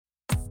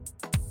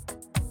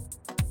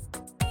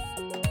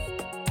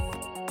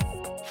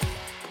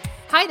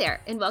Hi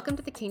there, and welcome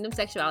to the Kingdom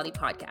Sexuality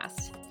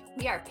Podcast.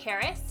 We are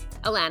Paris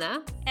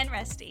Alana, and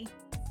Rusty.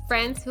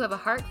 friends who have a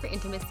heart for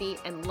intimacy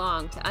and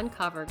long to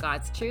uncover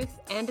God's truth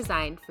and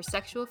design for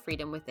sexual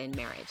freedom within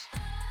marriage.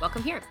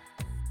 Welcome here.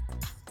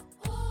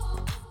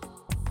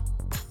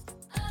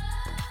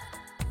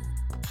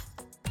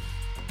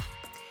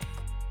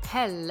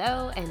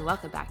 Hello, and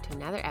welcome back to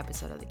another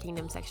episode of the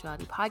Kingdom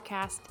Sexuality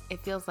Podcast. It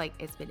feels like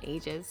it's been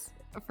ages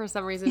for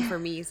some reason for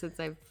me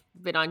since I've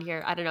been on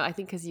here. I don't know. I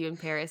think because you and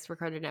Paris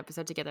recorded an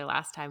episode together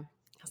last time.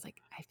 I was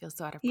like, I feel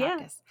so out of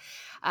practice.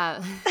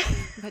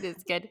 But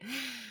it's good.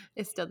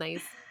 It's still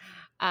nice.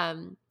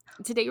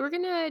 Today we're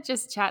going to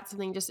just chat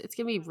something. It's going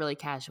to be really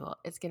casual.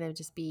 It's going to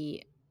just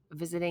be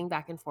visiting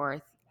back and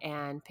forth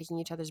and picking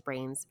each other's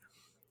brains.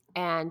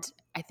 And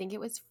I think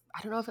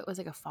I don't know if it was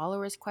like a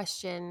follower's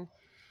question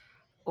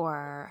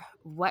or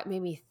what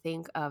made me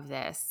think of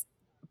this,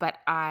 but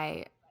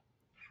I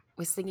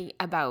was thinking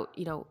about,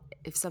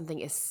 if something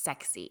is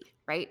sexy,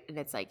 right? And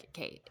it's like,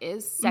 okay,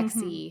 is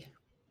sexy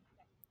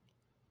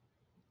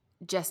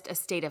just a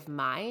state of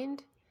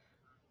mind,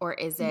 or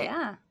is it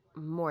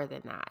more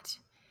than that?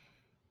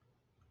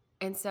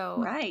 And so,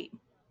 Right.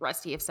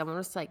 Rusty, if someone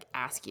was to like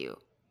ask you,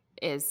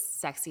 is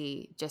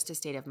sexy just a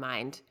state of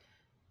mind,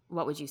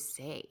 what would you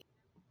say?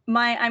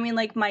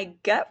 My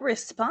gut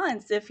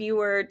response, if you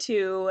were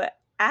to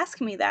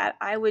ask me that,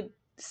 I would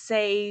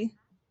say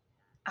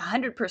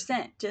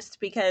 100%, just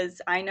because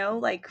I know,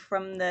 like,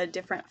 from the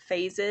different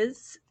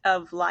phases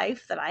of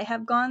life that I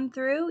have gone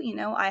through,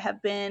 I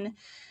have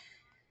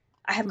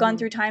gone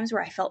through times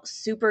where I felt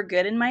super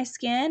good in my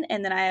skin,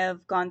 and then I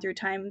have gone through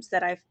times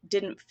that I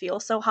didn't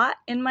feel so hot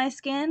in my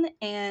skin,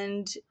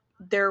 and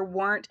there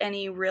weren't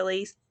any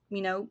really,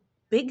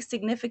 big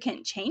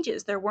significant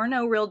changes. There were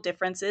no real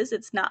differences.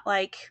 It's not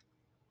like,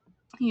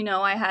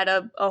 I had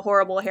a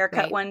horrible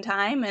haircut Right. one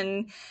time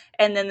and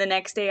then the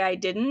next day I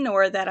didn't,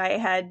 or that I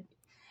had,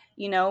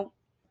 I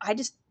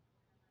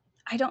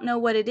don't know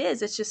what it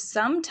is. It's just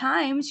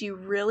sometimes you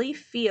really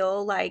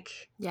feel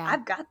like, Yeah.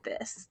 I've got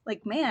this.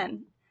 Like,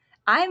 man,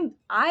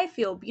 I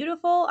feel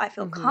beautiful. I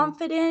feel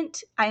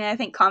confident. I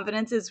think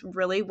confidence is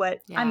really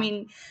what,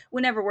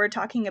 whenever we're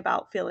talking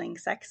about feeling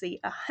sexy,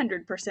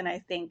 100%, I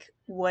think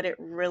what it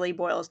really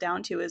boils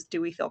down to is,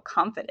 do we feel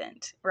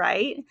confident,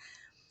 right?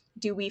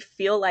 Do we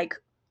feel like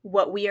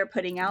what we are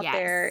putting out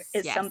there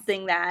is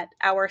something that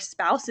our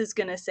spouse is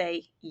going to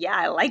say, yeah,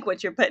 I like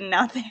what you're putting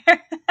out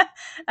there.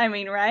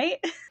 Right?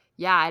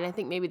 Yeah, and I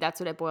think maybe that's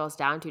what it boils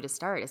down to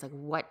start. Is like,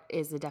 what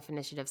is the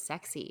definition of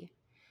sexy?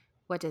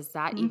 What does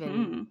that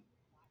even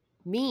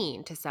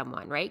mean to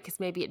someone, right? Because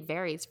maybe it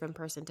varies from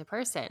person to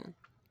person.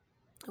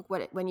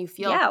 When you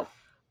feel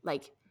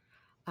like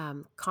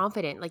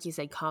confident, like you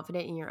said,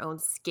 confident in your own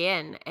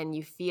skin, and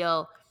you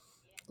feel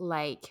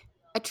like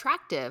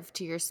attractive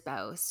to your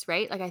spouse,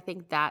 right? Like, I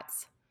think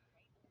that's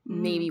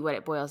maybe what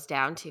it boils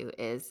down to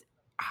is,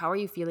 how are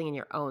you feeling in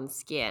your own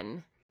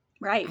skin?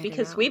 Right,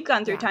 because we've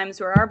gone through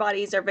times where our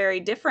bodies are very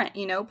different,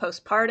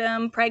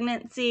 postpartum,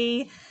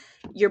 pregnancy,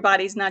 your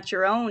body's not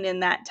your own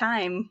in that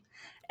time.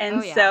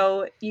 And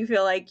so you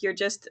feel like you're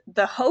just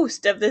the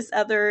host of this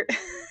other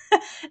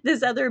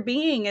this other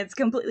being. It's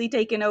completely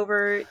taken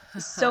over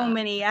so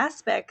many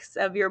aspects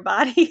of your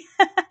body.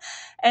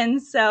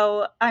 And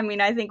so,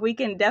 I think we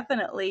can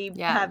definitely,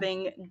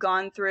 having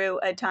gone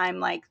through a time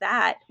like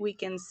that, we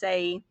can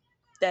say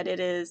that it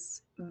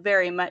is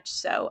very much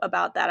so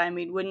about that.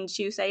 Wouldn't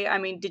you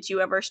say? Did you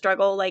ever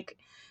struggle, like,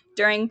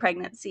 during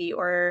pregnancy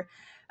or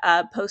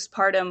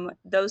postpartum,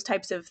 those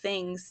types of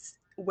things,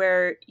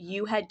 where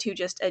you had to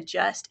just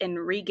adjust and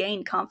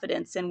regain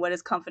confidence? And what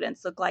does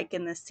confidence look like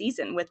in this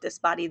season with this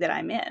body that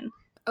I'm in?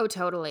 Oh,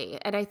 totally.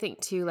 And I think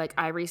too, like,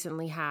 I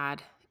recently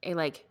had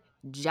a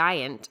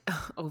giant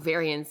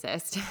ovarian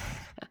cyst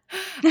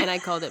and I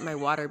called it my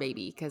water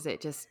baby because it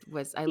just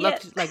was, I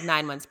looked like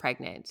 9 months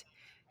pregnant,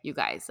 you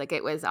guys. Like,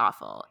 it was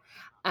awful.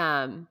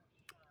 And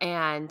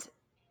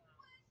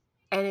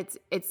it's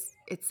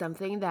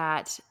something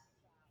that,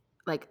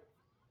 like,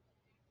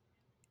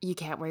 you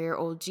can't wear your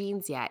old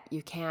jeans yet.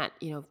 You can't,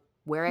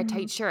 wear a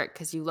tight shirt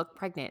because you look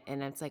pregnant.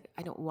 And it's like,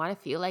 I don't want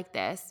to feel like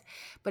this.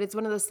 But it's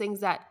one of those things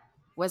that,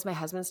 was my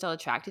husband still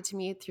attracted to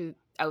me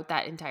throughout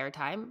that entire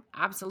time?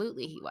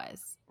 Absolutely he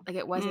was. Like,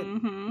 it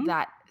wasn't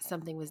that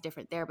something was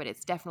different there, but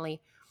it's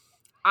definitely,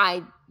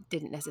 I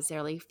didn't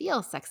necessarily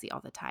feel sexy all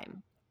the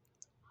time.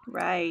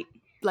 Right.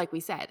 Like we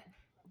said,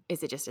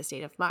 is it just a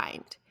state of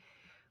mind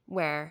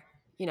where,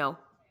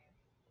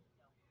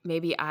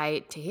 maybe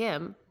to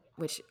him,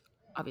 which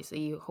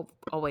obviously you hope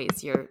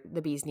always you're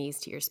the bee's knees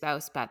to your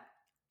spouse, but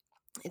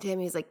to him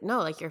he's like, no,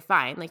 like, you're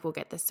fine. Like, we'll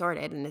get this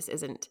sorted, and this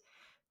isn't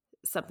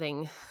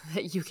something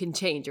that you can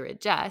change or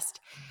adjust.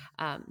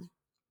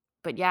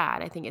 But yeah,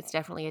 and I think it's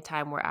definitely a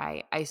time where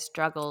I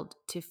struggled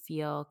to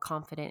feel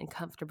confident and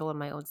comfortable in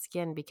my own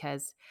skin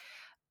because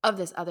of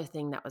this other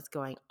thing that was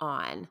going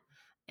on.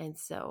 And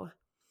so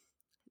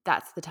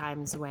that's the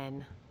times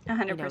when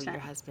 100%. your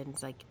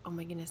husband's like, oh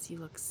my goodness, you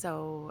look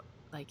so,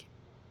 like,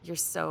 you're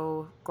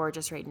so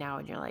gorgeous right now.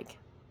 And you're like,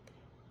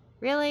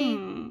 really?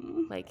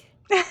 Like,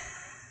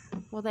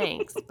 well,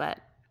 thanks, but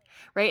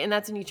right. And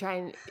that's when you try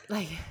and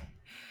like,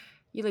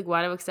 you like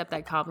want to accept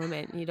that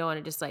compliment. You don't want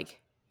to just like,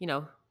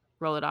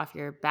 roll it off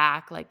your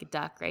back like a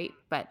duck, right?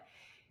 But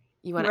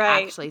you want to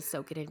Right. actually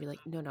soak it in and be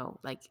like, no,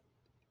 like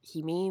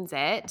he means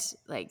it.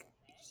 Like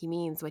he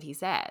means what he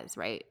says,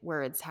 right?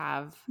 Words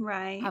have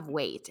Right.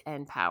 weight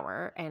and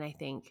power. And I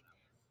think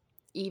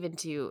even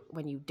to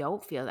when you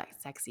don't feel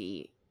that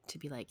sexy, to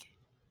be like,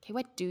 okay,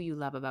 what do you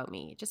love about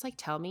me? Just like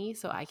tell me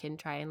so I can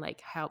try and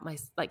like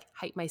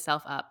hype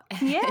myself up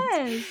Yes.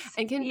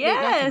 and not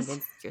Yes.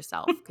 convince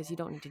yourself, because you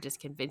don't need to just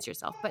convince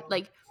yourself, but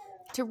like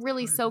to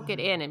really soak it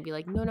in and be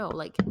like, no,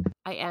 like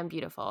I am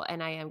beautiful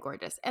and I am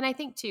gorgeous. And I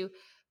think too,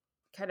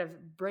 kind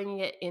of bringing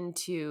it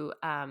into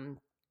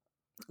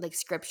like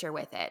scripture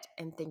with it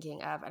and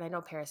thinking of, and I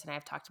know Paris and I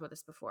have talked about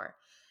this before,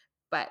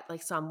 but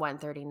like Psalm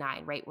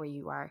 139, right, where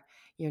you're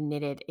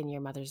knitted in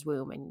your mother's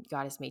womb and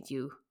God has made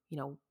you,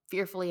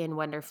 fearfully and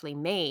wonderfully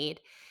made.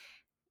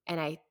 And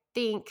I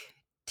think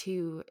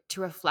to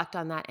reflect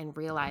on that and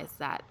realize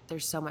that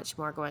there's so much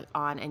more going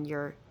on, and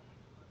your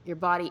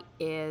body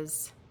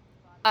is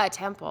a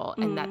temple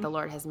and that Mm. the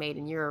Lord has made,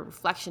 and you're a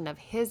reflection of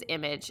his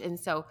image. And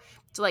so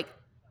to like,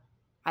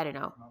 I don't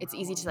know, it's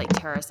easy to like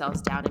tear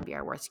ourselves down and be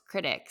our worst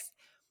critics.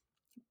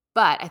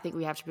 But I think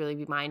we have to really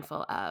be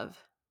mindful of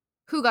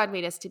who God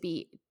made us to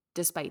be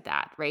despite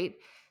that, right?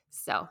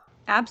 So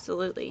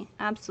Absolutely.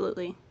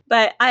 Absolutely.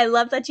 But I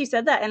love that you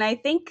said that. And I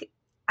think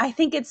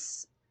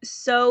it's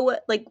so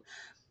like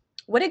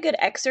what a good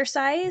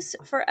exercise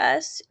for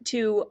us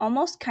to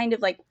almost kind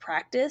of like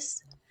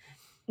practice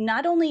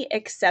not only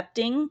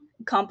accepting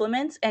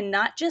compliments and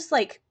not just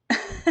like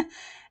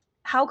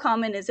how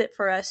common is it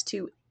for us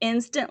to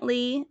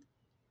instantly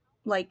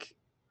like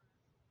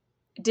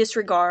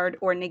disregard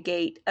or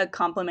negate a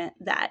compliment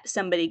that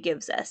somebody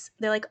gives us.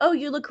 They're like, "Oh,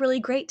 you look really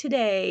great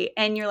today."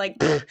 And you're like,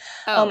 "Oh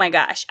oh, my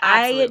gosh,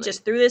 I absolutely.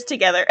 just threw this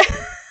together."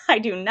 I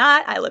do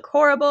not. I look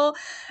horrible,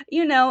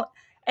 you know.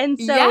 And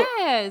so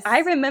Yes. I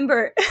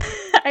remember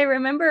I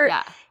remember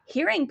Yeah.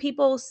 hearing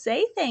people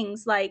say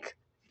things like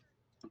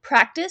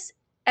practice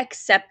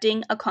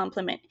accepting a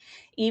compliment.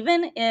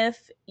 Even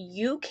if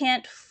you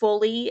can't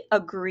fully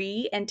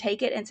agree and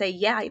take it and say,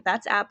 "Yeah,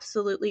 that's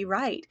absolutely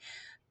right."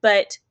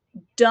 But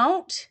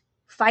don't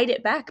fight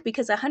it back,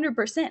 because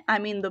 100%, I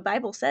mean, the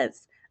Bible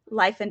says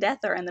life and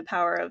death are in the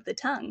power of the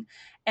tongue.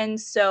 And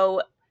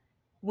so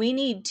we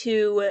need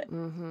to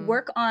Mm-hmm.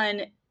 work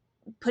on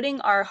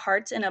putting our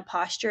hearts in a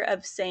posture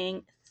of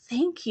saying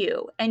thank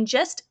you, and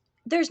just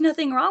there's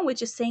nothing wrong with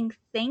just saying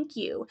thank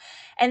you,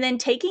 and then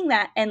taking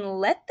that and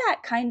let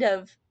that kind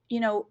of,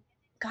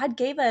 God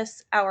gave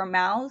us our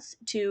mouths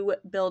to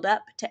build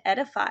up, to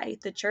edify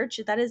the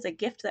church. That is a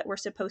gift that we're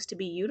supposed to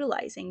be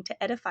utilizing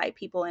to edify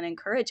people and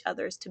encourage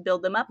others, to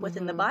build them up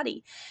within the Mm-hmm.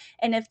 body.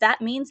 And if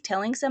that means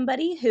telling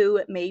somebody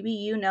who maybe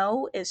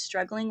is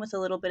struggling with a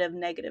little bit of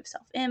negative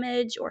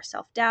self-image or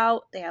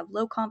self-doubt, they have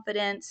low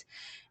confidence,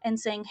 and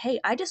saying, "Hey,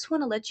 I just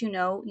want to let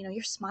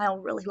your smile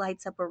really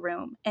lights up a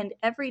room. And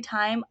every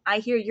time I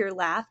hear your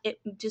laugh, it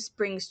just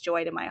brings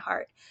joy to my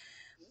heart."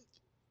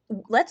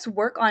 Let's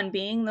work on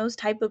being those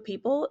type of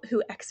people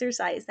who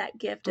exercise that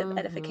gift of Mm-hmm.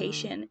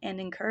 edification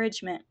and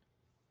encouragement,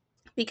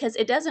 because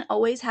it doesn't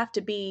always have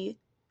to be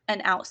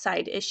an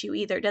outside issue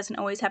either. It doesn't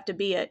always have to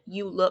be a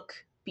 "you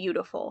look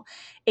beautiful."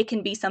 It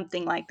can be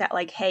something like that,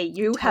 like, "Hey,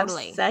 you have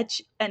Totally.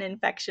 such an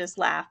infectious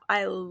laugh.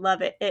 I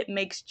love it. It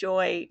makes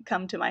joy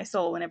come to my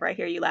soul whenever I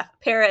hear you laugh."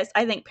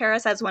 I think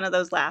Paris has one of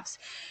those laughs.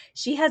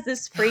 She has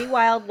this free,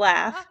 wild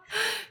laugh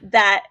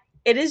that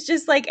it is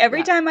just like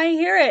every Yeah. time I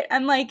hear it,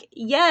 I'm like,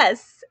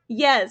 yes,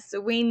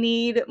 we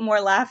need more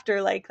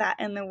laughter like that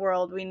in the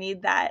world. We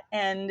need that.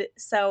 And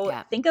so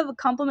Yeah. think of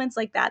compliments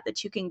like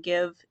that you can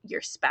give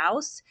your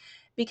spouse,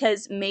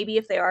 because maybe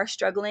if they are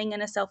struggling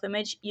in a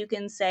self-image, you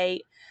can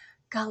say,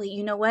 "Golly,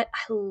 you know what?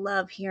 I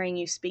love hearing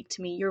you speak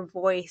to me. Your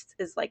voice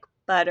is like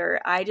butter.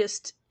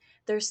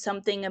 There's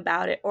something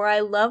about it." Or,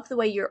 "I love the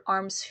way your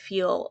arms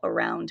feel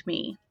around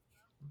me."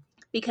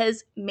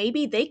 Because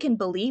maybe they can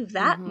believe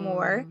that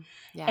more, Mm-hmm.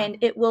 Yeah. and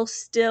it will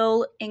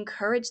still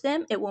encourage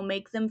them. It will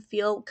make them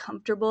feel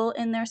comfortable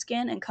in their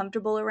skin and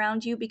comfortable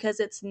around you, because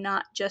it's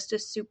not just a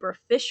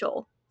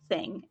superficial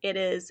thing. It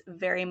is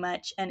very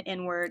much an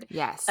inward,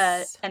 Yes.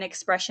 an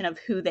expression of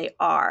who they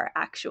are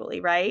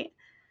actually, right?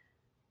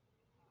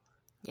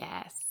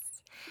 Yes.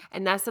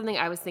 And that's something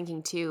I was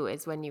thinking too,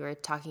 is when you were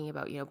talking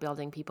about,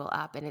 building people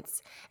up. And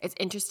it's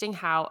interesting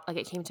how, like,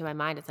 it came to my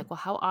mind. It's like, well,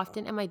 how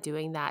often am I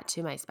doing that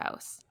to my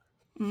spouse?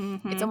 It's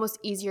Mm-hmm. almost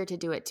easier to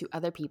do it to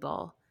other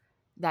people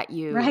that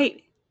you,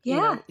 Right.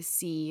 Yeah.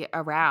 see Why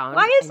around,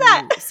 is and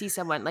that? you see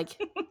someone like,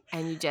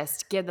 and you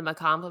just give them a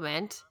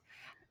compliment,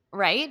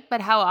 right?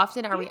 But how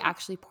often are we Yeah.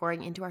 actually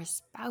pouring into our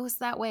spouse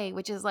that way,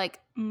 which is like,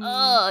 Mm.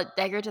 oh,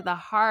 dagger to the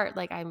heart.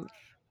 Like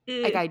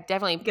Ew. I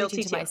definitely preaching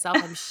Guilty to too.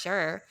 myself, I'm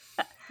sure.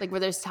 Like where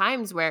there's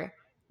times where,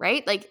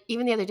 right? Like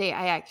even the other day,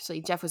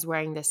 Jeff was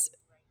wearing this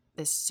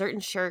certain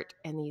shirt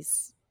and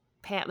these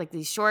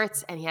these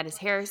shorts, and he had his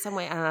hair some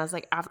way. And I was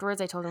like, afterwards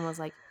I told him, I was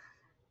like,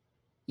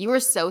 You were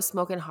so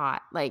smoking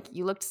hot. Like,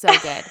 you looked so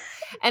good.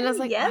 And I was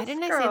like, why Yes,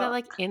 didn't I say that, girl.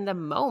 like, in the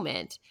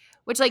moment?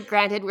 Which, like,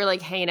 granted, we're,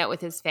 like, hanging out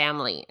with his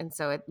family, and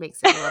so it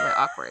makes it a little bit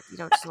awkward. You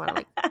don't just wanna,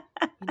 like,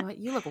 you know what?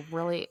 You look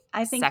really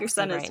I think your sexy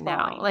son is right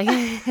now. fine.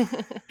 Like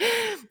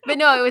but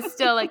no, it was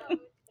still, like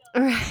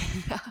right,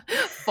 yeah.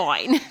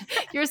 Fine.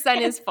 Your son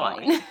is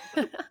fine.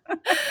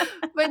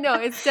 But no,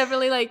 it's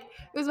definitely, like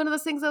it was one of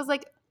those things I was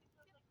like,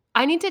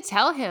 I need to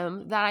tell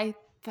him that I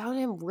found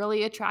him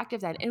really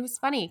attractive then. And it was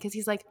funny because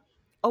he's like,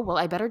 "Oh, well,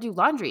 I better do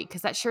laundry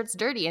because that shirt's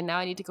dirty and now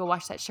I need to go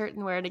wash that shirt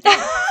and wear it again."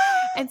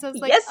 And so it's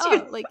like, Yes,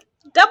 you oh, like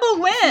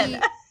double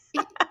win. he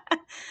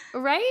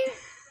right?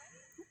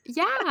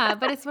 Yeah,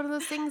 but it's one of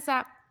those things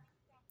that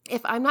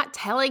if I'm not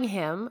telling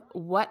him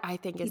what I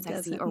think He is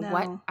sexy doesn't or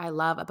what know. I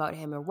love about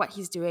him or what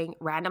he's doing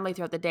randomly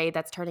throughout the day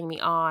that's turning me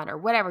on or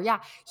whatever, yeah,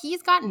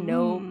 he's got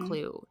no Mm,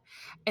 clue.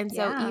 And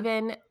so yeah.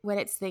 even when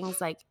it's things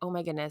like, oh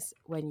my goodness,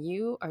 when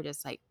you are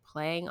just like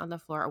playing on the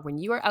floor or when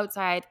you are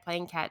outside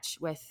playing catch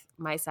with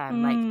my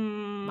son, like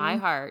my Mm,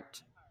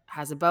 heart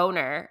has a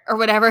boner or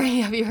whatever.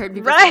 Have you heard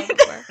people say right. that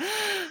before?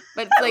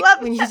 But it's I like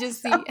love when you that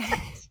just so see much.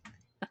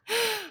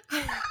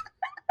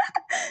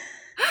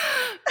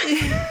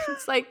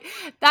 it's like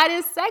that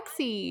is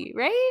sexy,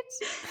 right?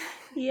 Sorry,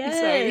 we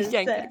Yes.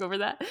 can't go over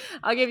that.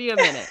 I'll give you a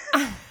minute.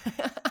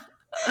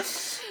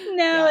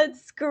 No, Yeah.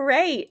 it's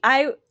great.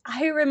 I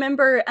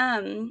remember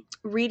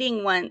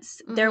reading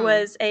once there Mhm.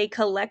 was a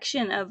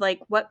collection of like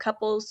what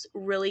couples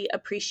really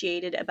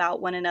appreciated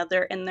about one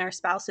another and their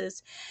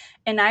spouses.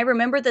 And I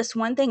remember this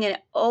one thing and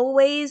it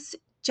always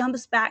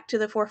jumps back to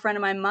the forefront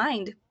of my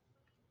mind.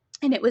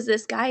 And it was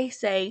this guy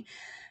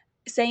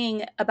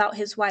saying about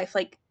his wife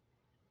like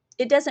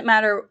it doesn't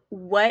matter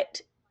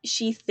what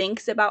she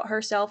thinks about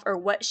herself or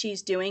what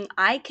she's doing.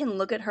 I can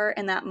look at her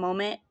in that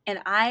moment and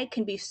I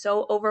can be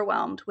so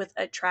overwhelmed with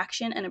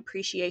attraction and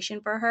appreciation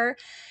for her.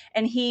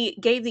 And he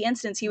gave the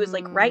instance, he was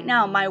like, right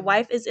now, my Mm.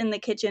 wife is in the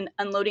kitchen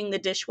unloading the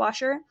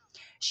dishwasher.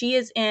 She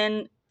is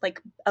in like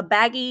a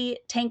baggy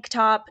tank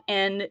top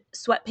and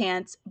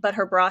sweatpants, but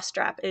her bra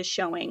strap is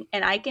showing.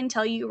 And I can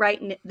tell you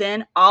right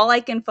then, all I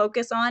can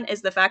focus on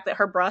is the fact that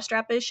her bra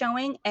strap is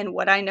showing and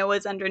what I know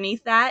is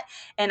underneath that.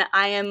 And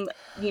I am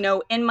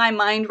in my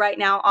mind right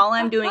now, all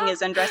I'm doing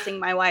is undressing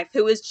my wife,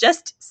 who is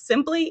just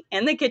simply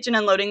in the kitchen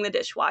unloading the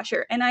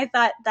dishwasher. And I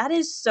thought that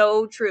is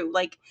so true.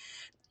 Like,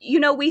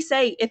 we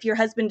say if your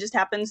husband just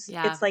happens,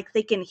 Yeah. it's like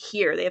they can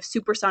hear, they have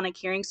supersonic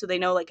hearing. So they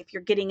know, like, if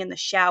you're getting in the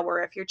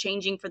shower, if you're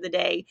changing for the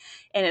day,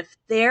 and if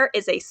there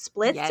is a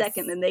split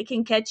second, Yes. then they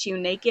can catch you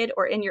naked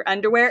or in your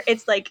underwear.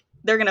 It's like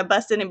they're going to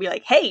bust in and be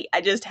like, hey,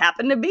 I just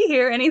happened to be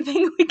here.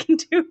 Anything we can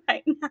do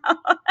right now?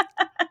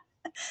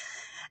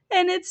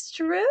 And it's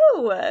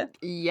true.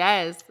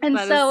 Yes, And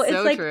that is so it's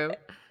so like, true.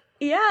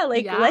 yeah,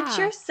 like let Yeah.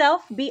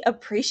 yourself be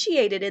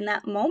appreciated in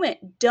that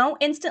moment. Don't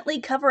instantly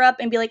cover up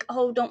and be like,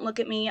 oh, don't look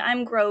at me.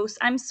 I'm gross.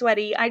 I'm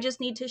sweaty. I just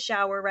need to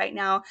shower right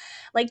now.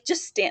 Like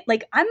just stand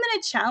like I'm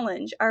gonna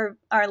challenge our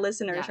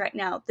listeners Yeah. right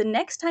now. The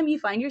next time you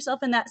find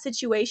yourself in that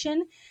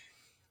situation,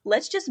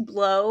 let's just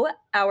blow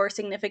our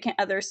significant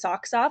other's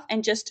socks off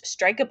and just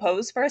strike a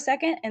pose for a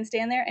second and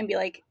stand there and be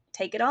like,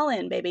 take it all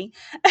in, baby.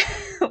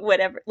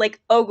 Whatever. Like,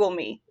 ogle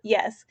me.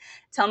 Yes.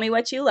 Tell me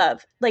what you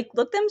love. Like,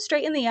 look them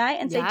straight in the eye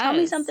and say, tell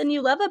me Yes. something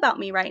you love about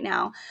me right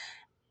now.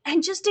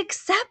 And just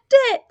accept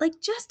it.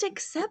 Like, just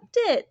accept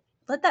it.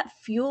 Let that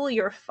fuel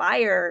your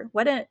fire.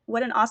 What an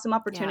awesome Yeah.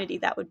 opportunity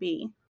that would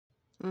be.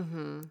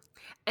 Mhm.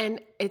 And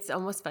it's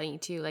almost funny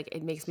too, like,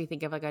 it makes me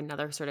think of, like,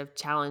 another sort of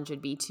challenge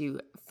would be to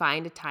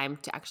find a time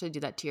to actually do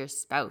that to your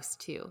spouse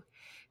too.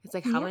 It's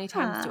like, how many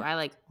times do Yeah. I,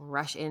 like,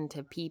 rush in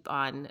to peep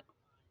on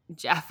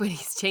Jeff when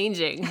he's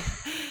changing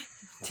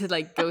to,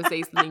 like, go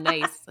say something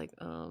nice? Like,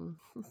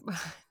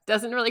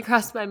 doesn't really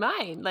cross my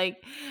mind.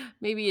 Like,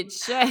 maybe it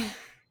should.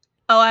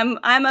 Oh,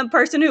 I'm a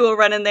person who will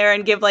run in there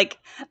and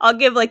I'll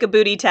give like a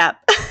booty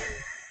tap.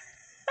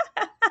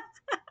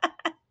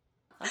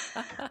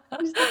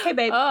 Just like, hey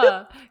babe.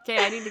 Boop. Oh,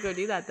 okay, I need to go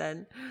do that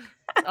then.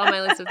 It's on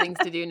my list of things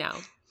to do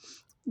now.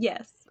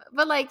 Yes.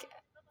 But, like,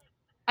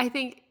 I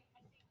think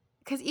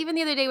because even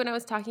the other day when I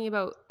was talking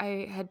about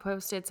I had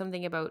posted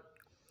something about,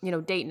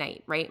 date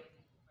night, right?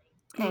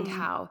 And Mm.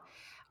 how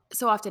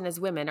so often as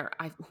women or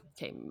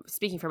okay,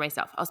 speaking for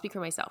myself, I'll speak for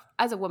myself.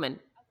 As a woman,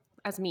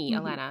 as me, Hmm.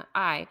 Alana,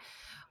 I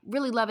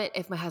really love it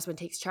if my husband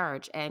takes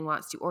charge and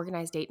wants to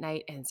organize date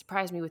night and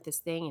surprise me with this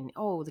thing and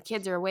oh, the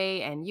kids are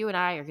away and you and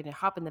I are going to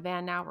hop in the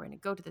van now. We're going to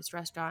go to this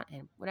restaurant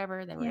and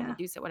whatever, then we're going to Yeah.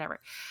 do so whatever.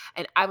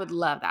 And I would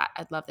love that.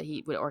 I'd love that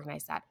he would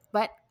organize that.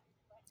 But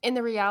in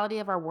the reality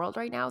of our world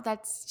right now,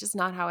 that's just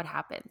not how it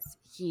happens.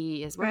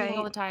 He is working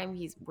all Right. the time.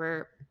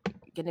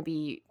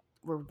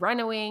 We're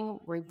running.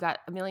 We've got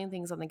a million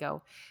things on the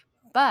go.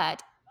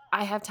 But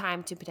I have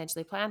time to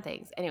potentially plan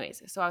things.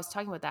 Anyways, so I was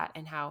talking about that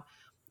and how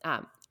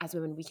as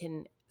women, we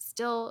can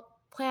still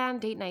plan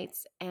date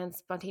nights and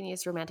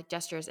spontaneous romantic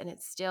gestures, and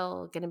it's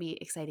still going to be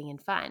exciting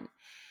and fun.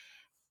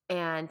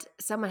 And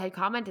someone had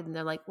commented, and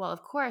they're like, well,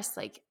 of course,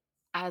 like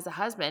as a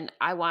husband,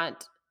 I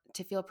want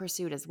to feel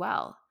pursued as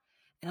well.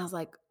 And I was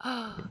like,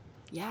 oh,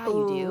 yeah,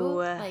 you Ooh. do?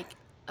 Like,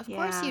 Of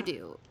course you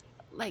do.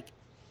 Like,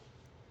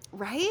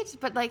 right?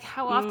 But like,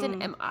 how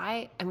often am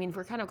I mean,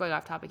 we're kind of going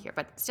off topic here,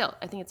 but still,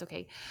 I think it's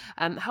okay.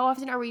 How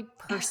often are we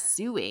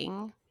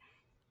pursuing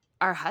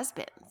our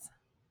husbands?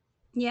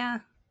 Yeah.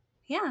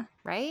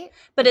 Right?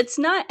 But like, it's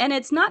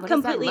not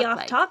completely off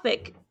like?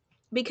 topic,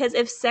 because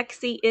if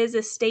sexy is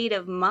a state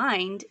of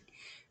mind,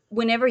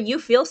 whenever you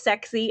feel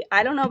sexy,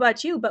 I don't know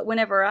about you, but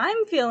whenever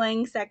I'm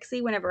feeling sexy,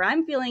 whenever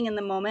I'm feeling in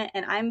the moment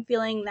and I'm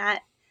feeling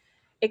that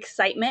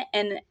excitement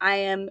and I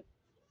am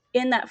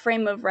in that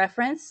frame of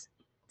reference,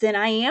 then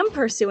I am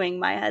pursuing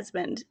my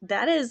husband.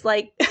 That is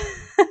like,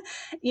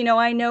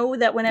 I know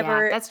that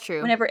Yeah, that's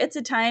true. whenever it's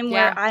a time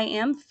where I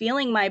am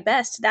feeling my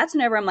best, that's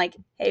whenever I'm like,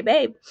 hey,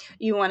 babe,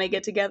 you want to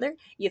get together?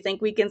 You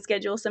think we can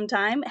schedule some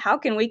time? How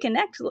can we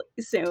connect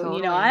soon?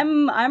 Totally.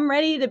 I'm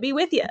ready to be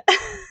with you.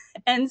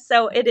 And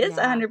so it is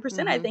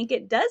 100%. I think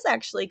it does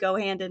actually go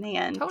hand in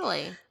hand.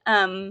 Totally.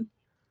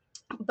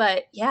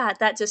 But yeah,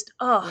 that just,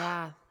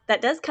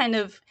 that does kind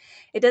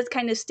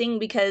of sting,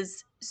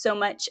 because so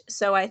much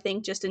so I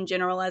think just in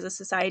general as a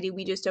society,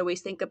 we just always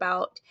think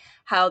about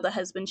how the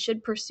husband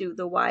should pursue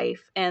the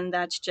wife, and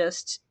that's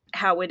just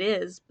how it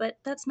is. But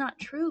that's not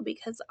true,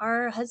 because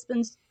our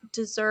husbands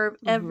deserve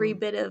every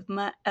bit of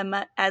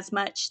as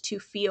much to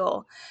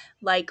feel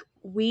like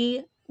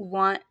we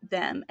want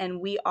them and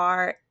we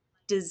are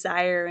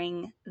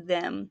desiring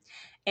them.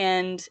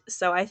 And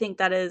so I think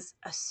that is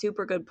a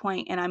super good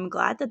point. And I'm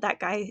glad that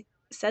guy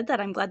said that.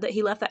 I'm glad that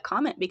he left that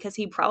comment, because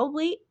he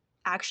probably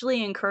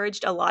actually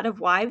encouraged a lot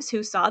of wives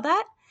who saw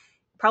that,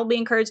 probably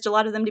encouraged a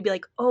lot of them to be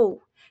like, oh,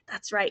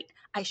 that's right.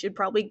 I should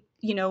probably,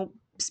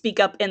 speak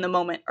up in the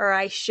moment, or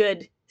I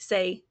should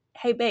say,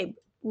 hey, babe,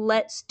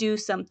 let's do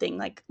something.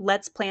 Like,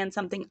 let's plan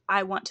something.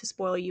 I want to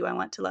spoil you. I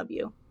want to love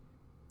you.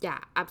 Yeah,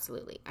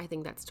 absolutely. I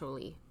think that's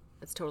totally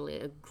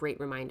a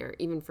great reminder,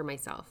 even for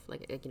myself.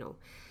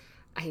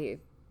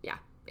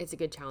 It's a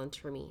good challenge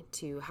for me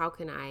to, how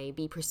can I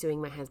be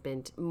pursuing my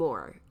husband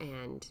more?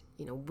 And,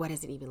 what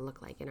does it even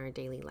look like in our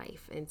daily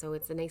life? And so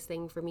it's a nice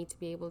thing for me to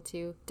be able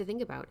to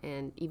think about,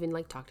 and even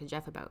like talk to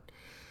Jeff about,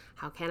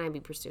 how can I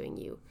be pursuing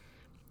you?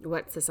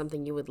 What's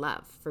something you would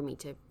love for me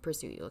to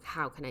pursue you? Like,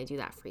 how can I do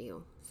that for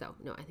you? So,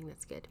 no, I think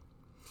that's good.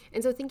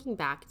 And so thinking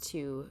back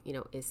to,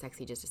 is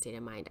sexy just a state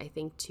of mind? I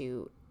think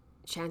too,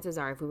 chances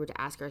are, if we were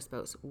to ask our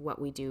spouse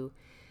what we do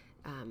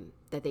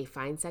that they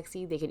find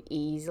sexy, they can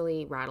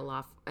easily rattle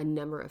off a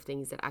number of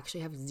things that actually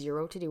have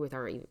zero to do with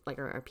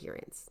our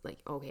appearance. Like,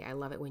 okay, I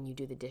love it when you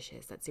do the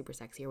dishes. That's super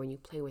sexy. Or when you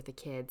play with the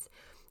kids,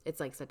 it's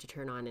like such a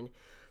turn on.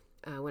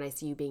 And when I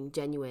see you being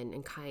genuine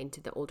and kind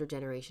to the older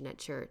generation at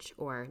church,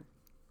 or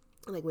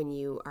like when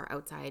you are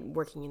outside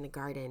working in the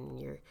garden and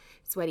you're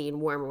sweaty and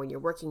warm, or when you're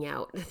working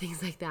out,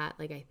 things like that.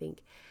 Like, I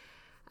think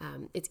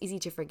it's easy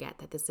to forget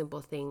that the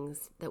simple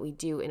things that we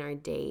do in our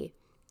day,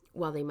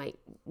 while they might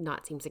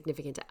not seem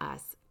significant to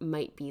us,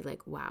 might be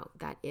like, wow,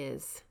 that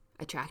is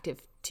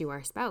attractive to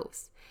our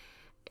spouse.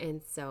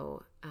 And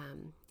so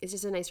it's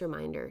just a nice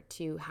reminder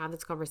to have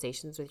those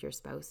conversations with your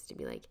spouse, to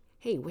be like,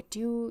 hey, what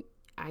do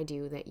I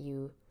do that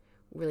you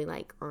really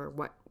like? Or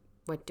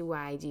what do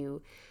I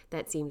do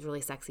that seems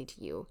really sexy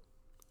to you?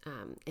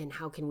 And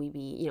how can we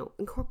be,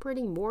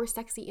 incorporating more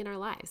sexy in our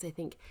lives? I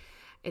think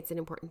it's an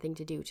important thing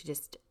to do, to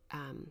just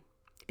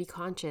be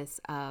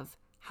conscious of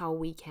how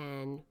we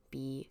can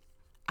be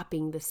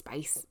upping the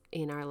spice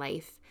in our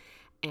life,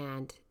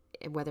 and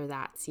whether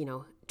that's,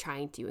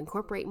 trying to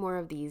incorporate more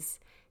of these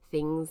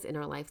things in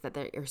our life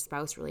that your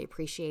spouse really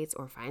appreciates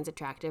or finds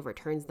attractive or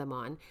turns them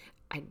on.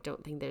 I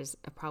don't think there's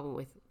a problem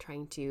with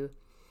trying to,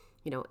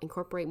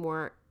 incorporate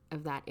more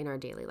of that in our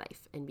daily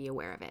life and be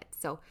aware of it.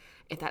 So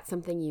if that's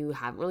something you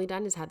haven't really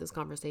done, is had those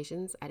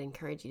conversations, I'd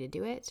encourage you to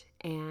do it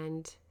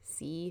and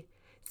see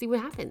what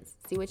happens,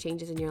 see what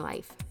changes in your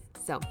life.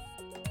 So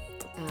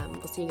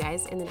we'll see you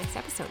guys in the next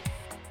episode.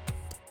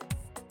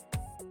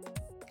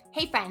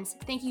 Hey friends,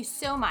 thank you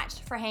so much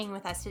for hanging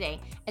with us today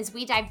as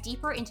we dive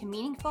deeper into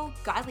meaningful,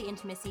 godly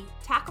intimacy,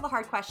 tackle the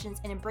hard questions,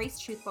 and embrace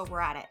truth while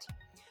we're at it.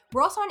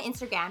 We're also on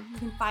Instagram. You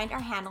can find our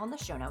handle in the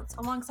show notes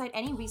alongside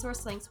any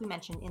resource links we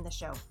mentioned in the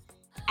show.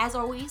 As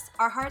always,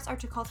 our hearts are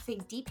to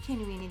cultivate deep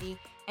community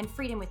and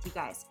freedom with you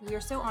guys. We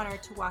are so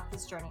honored to walk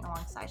this journey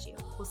alongside you.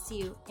 We'll see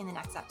you in the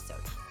next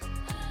episode.